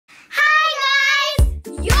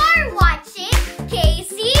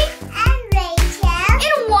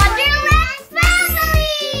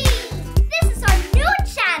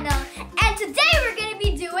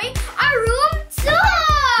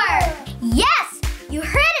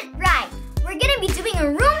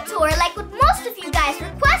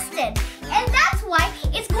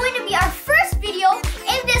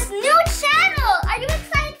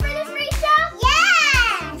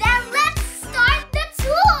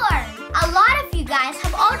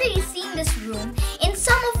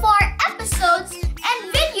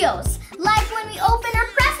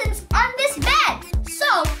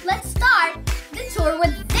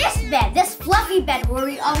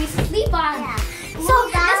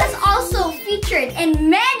in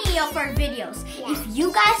many of our videos. Yeah. If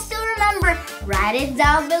you guys still remember, write it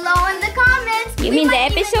down below in the comments. You mean the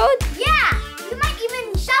episode? Yeah, we might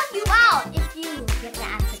even shout you out if you get the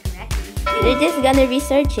answer correctly. They're just gonna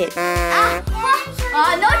research it.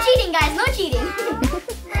 No cheating, guys, no cheating.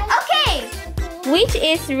 Okay. Which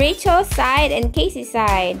is Rachel's side and KAYCEE's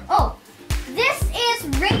side? Oh, this is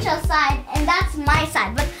Rachel's side and that's my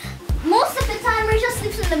side. But most of the time, Rachel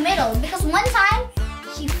sleeps in the middle because one time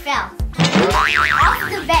she fell off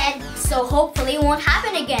the bed. So hopefully it won't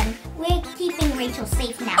happen again. We're keeping Rachel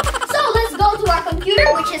safe now. So let's go to our computer,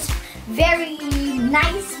 which is very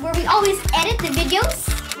nice, where we always edit the videos.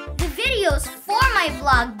 The videos for my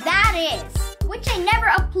vlog, that is, which I never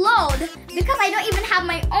upload because I don't even have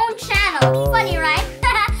my own channel. Funny, right?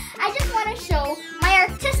 I just want to show my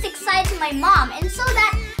artistic side to my mom, and so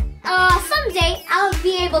that someday I'll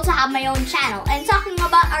be able to have my own channel. And talking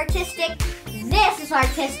about artistic, this is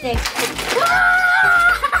artistic.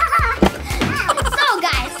 So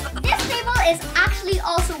guys, this table is actually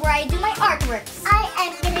also where I do my artworks. I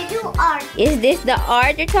am gonna do art. Is this the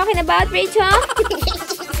art you're talking about, Rachel?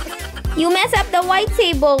 You mess up the white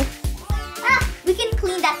table. We can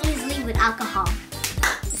clean that easily with alcohol.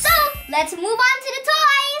 So, let's move on to the toys.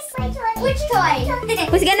 Which toy?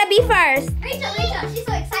 Who's gonna be first? Rachel, she's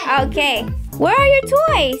so excited. Okay. Where are your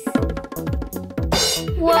toys?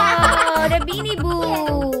 Whoa, the Beanie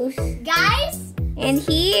Boos. Guys. And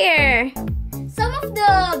here. Some of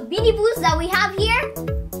the Beanie Boos that we have here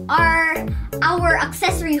are our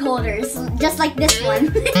accessory holders. Just like this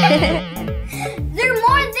one. There are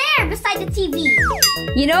more there beside the TV.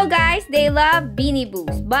 You know, guys, they love Beanie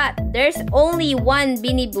Boos, but there's only one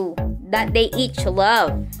Beanie Boo that they each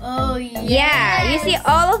love. Oh, yes. Yeah, you see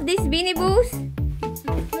all of these Beanie Boos?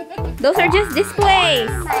 Those are just displays.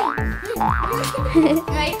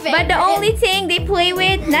 But the only thing they play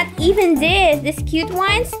with, not even these cute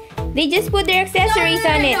ones, they just put their accessories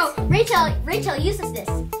on it. No. Rachel uses this,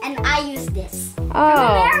 and I use this. Oh. From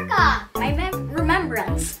America, my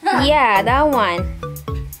remembrance. Yeah, that one.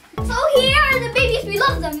 So here are the babies we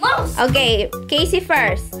love the most. Okay, KAYCEE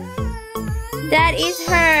first. That is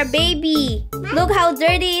her baby. Look how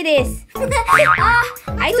dirty it is.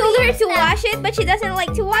 I told her to wash it, but she doesn't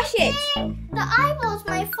like to wash it. The eyeball's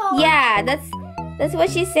my fault. Yeah, that's what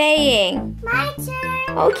she's saying. My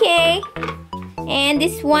turn. Okay. And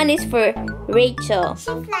this one is for Rachel. She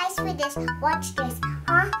flies with this. Watch this.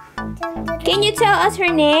 Can you tell us her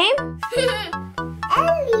name?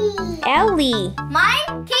 Ellie.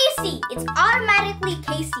 Mine, KAYCEE. It's automatically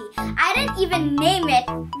KAYCEE. I didn't even name it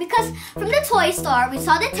because from the toy store we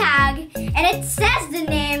saw the tag and it says the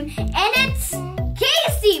name and it's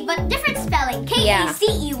KAYCEE but different spelling.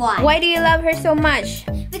 KACEY. Why do you love her so much?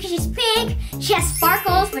 Because she's pink, she has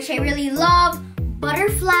sparkles which I really love,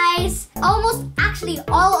 butterflies, almost actually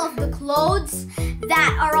all of the clothes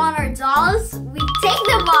that are on our dolls, we take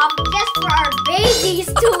them off just for our babies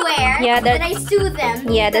to wear. Yeah, and I sew them.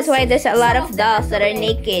 Yeah, that's why there's a lot of dolls that are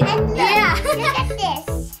naked. Yeah. Look at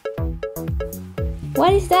this.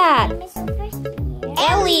 What is that?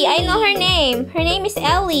 Ellie. I know her name. Her name is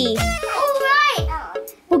Ellie.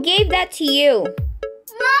 Alright. Who gave that to you?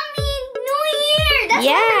 Mommy, New Year. That's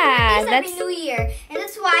why her birthday's every New Year. And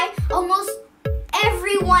that's why almost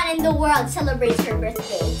everyone in the world celebrates her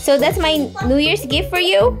birthday. So that's my New Year's gift for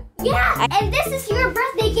you? Yeah, and this is your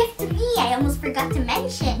birthday gift to me. I almost forgot to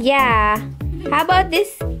mention. Yeah. How about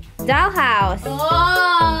this dollhouse?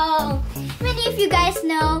 Oh, many of you guys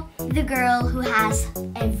know the girl who has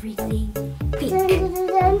everything pink.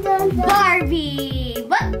 Barbie.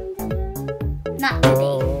 But not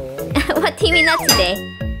today. What do you mean not today?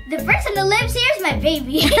 The person who lives here is my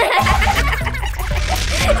baby.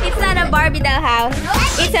 It's not a Barbie doll house.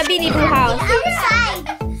 It's a Beanie Boo house.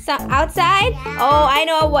 Outside. So outside? Oh, I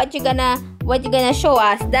know what you're gonna show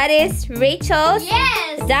us. That is Rachel's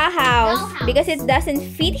doll house because it doesn't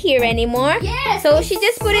fit here anymore. Yes. So she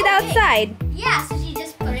just put it outside. Yeah, so she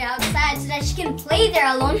just put it outside so that she can play there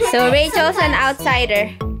alone. So Rachel's an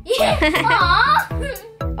outsider. Yeah.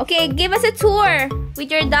 Aww. Okay, give us a tour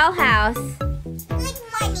with your doll house. Good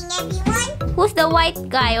morning, everyone. Who's the white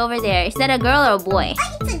guy over there? Is that a girl or a boy?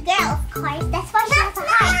 Oh, it's a girl, of course. That's why she has a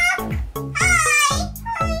hat. Hi.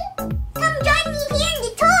 Come join me here in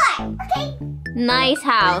the tour, okay? Nice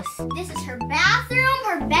house. This is her bathroom,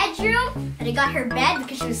 her bedroom. And I got her bed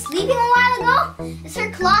because she was sleeping a while ago. It's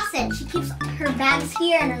her closet. She keeps her bags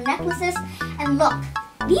here and her necklaces. And look,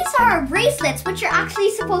 these are her bracelets, which are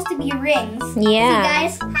actually supposed to be rings. Yeah.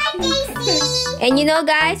 See, guys? Hi, KAYCEE. And you know,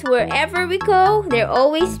 guys, wherever we go, they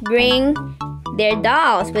always bring their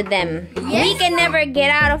dolls with them. Yes. We can never get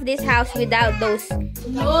out of this house without those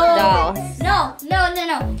dolls. No.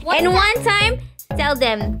 One time, tell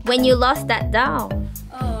them when you lost that doll.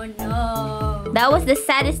 Oh no. That was the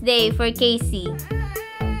saddest day for KAYCEE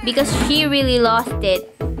because she really lost it.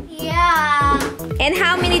 Yeah. And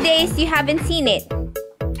how many days you haven't seen it?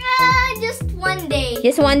 Just one day.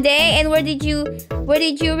 Just one day. And where did you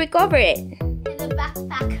recover it? In a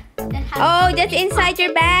backpack that has. Oh, that's inside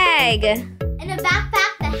your bag. In a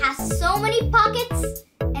backpack that has so many pockets,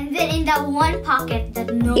 and then in that one pocket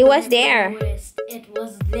that no. It was there. Noticed. It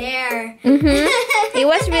was there. It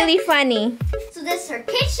was really funny. So this is her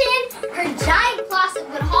kitchen, her giant closet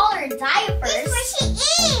with all her diapers. This is where she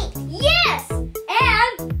eats. Yes.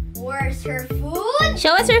 And where's her food?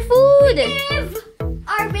 Show us her food. Give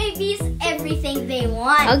our babies everything they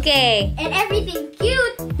want. Okay. And everything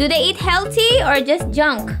cute. Do they eat healthy or just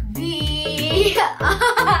junk?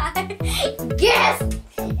 Yes.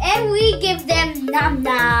 And we give them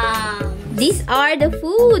nom-noms. These are the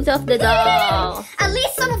foods of the dolls. At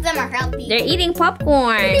least some of them are healthy. They're eating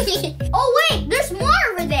popcorn. Oh wait, there's more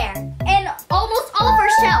over there. And almost all of our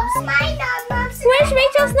shelves. My nom-noms. Where's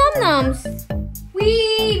Rachel's nom-noms?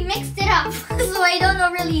 We mixed it up. So I don't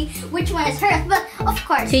know really which one is hers. But of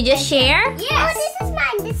course. So you just share? Yes. Oh, this is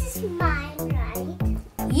mine. This is mine, right?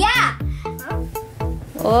 Yeah.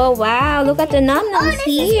 Oh wow, look at the nom-noms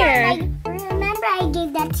here. Remember I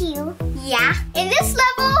gave that to you? Yeah. In this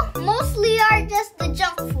level, mostly are just the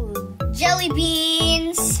junk food. Jelly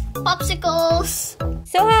beans, popsicles.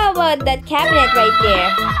 So how about that cabinet right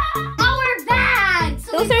there? Our bags.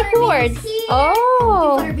 So Those we are put our cords. babies here,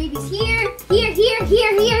 Oh. we put our babies here.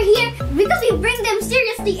 Because we bring them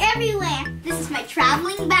seriously everywhere. This is my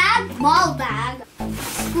traveling bag, mall bag,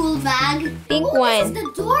 school bag. Pink This is one.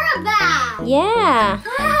 the Dora bag. Yeah.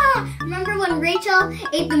 Remember when Rachel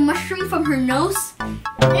ate the mushroom from her nose?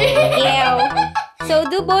 Ew. So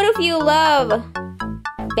do both of you love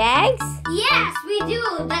bags? Yes, we do.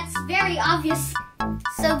 That's very obvious.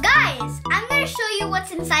 So guys, I'm going to show you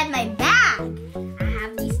what's inside my bag. I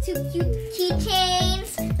have these two cute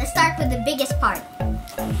keychains. Let's start with the biggest part.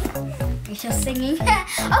 Rachel's singing.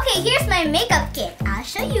 Okay, here's my makeup kit. I'll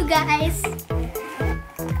show you guys.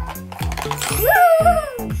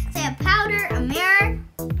 Woo! So I have powder, a mirror,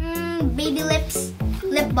 baby lips,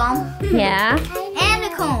 lip balm, Yeah. and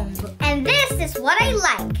a comb. And this is what I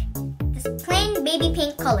like. This plain baby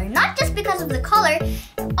pink color. Not just because of the color,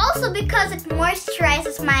 also because it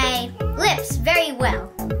moisturizes my lips very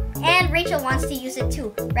well. And Rachel wants to use it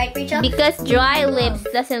too. Right, Rachel? Because dry lips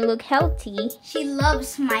doesn't look healthy. She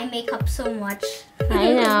loves my makeup so much.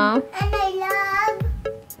 I know. And I love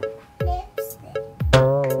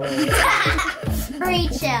lipstick.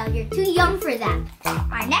 Rachel, you're too young for that.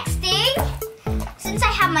 Our next thing, since I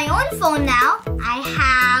have my own phone now, I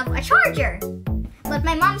have a charger. But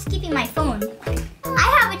my mom's keeping my phone.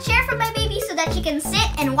 I have a chair for my baby so that she can sit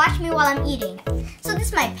and watch me while I'm eating. So this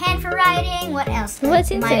is my pen for writing. What else?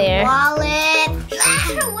 What's in my there? wallet.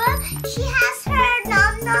 She has her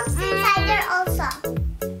nom-noms inside there also.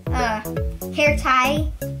 Hair tie.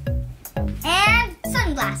 And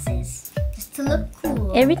sunglasses. Just to look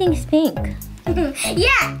cool. Everything's pink.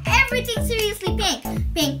 Yeah, everything's seriously pink.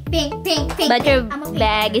 Pink, pink, pink, pink. But your I'm a pink.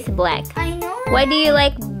 bag is black. I know. Why do you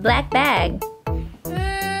like black bag?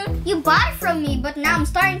 You bought it from me, but now I'm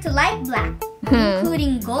starting to like black.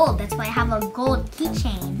 Including gold. That's why I have a gold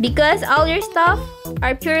keychain. Because all your stuff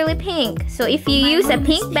are purely pink. So if you use a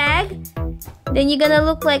pink bag, then you're gonna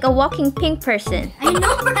look like a walking pink person. I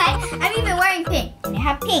know, right? I'm even wearing pink. And I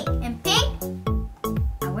have pink. And pink,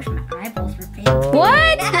 I wish my eyeballs were pink.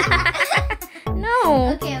 What?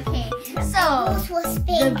 No. Okay. So, This was the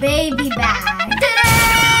pink. baby bag.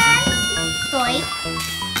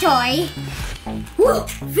 Toy. Woo!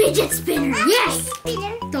 Fidget spinner. Yes.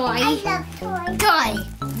 Spinner. Toy. I love toys. Toy.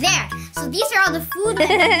 There. So these are all the food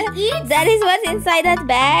that we eat. That is what's inside that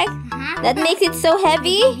bag? That makes it so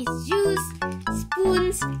heavy? Baby's juice,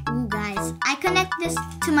 spoons. Ooh, guys, I connect this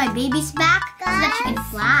to my baby's back so that she can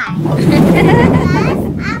fly. Guys,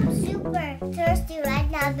 I'm super thirsty right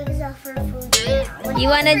now because of her food. You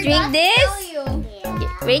wanna drink Forgot to this? tell you.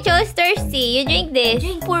 Rachel is thirsty. You drink this.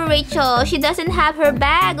 Poor Rachel. She doesn't have her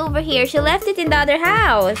bag over here. She left it in the other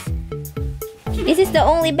house. This is the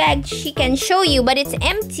only bag she can show you, but it's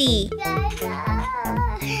empty.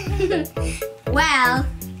 Well,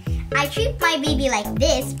 I treat my baby like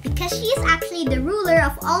this because she is actually the ruler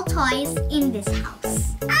of all toys in this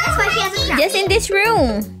house. That's why she has a crown. Just in this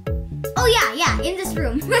room. Oh yeah, in this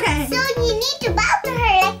room. So you need to bow to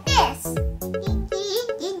her like this. Ding, ding,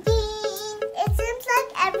 ding, ding. It seems like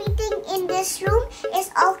everything in this room is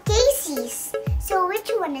all KAYCEE's.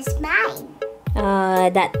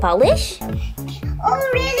 That polish? Oh,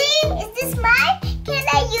 really? Is this mine? Can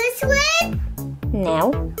I use one?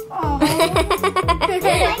 No.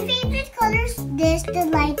 My favorite color is this, the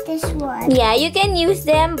lightest one. Yeah, you can use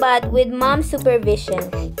them, but with mom's supervision.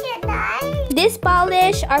 Can I? This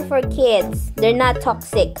polish are for kids. They're not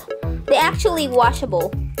toxic. They're actually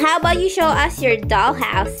washable. How about you show us your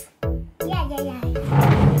dollhouse? Yeah.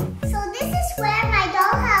 So this is where my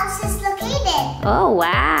dollhouse is located. Oh,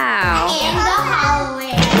 wow. In the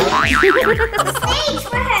hallway. Stage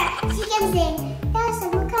for her. She can sing.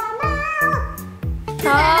 Doesn't come out.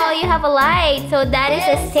 Oh, you have a light. So that is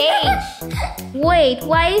a stage. Wait,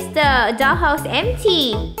 why is the dollhouse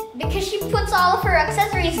empty? Because she puts all of her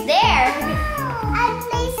accessories there. I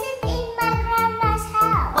place it in my grandma's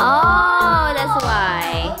house. Oh, that's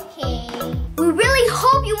why. Okay. We really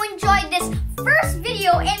hope you enjoyed this first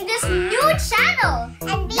video in this new channel.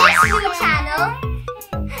 And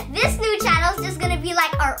This new channel is just gonna be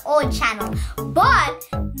like our old channel. But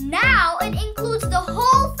now it includes the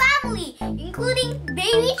whole family, including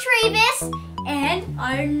baby Travis and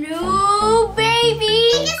our new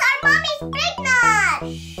baby. because our mom is pregnant.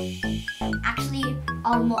 Actually,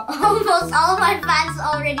 almost all of my fans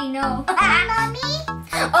already know. Mommy?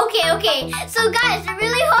 Okay. So guys, I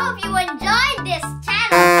really hope you enjoyed this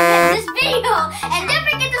channel, this video, and don't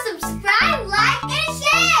forget to subscribe, like,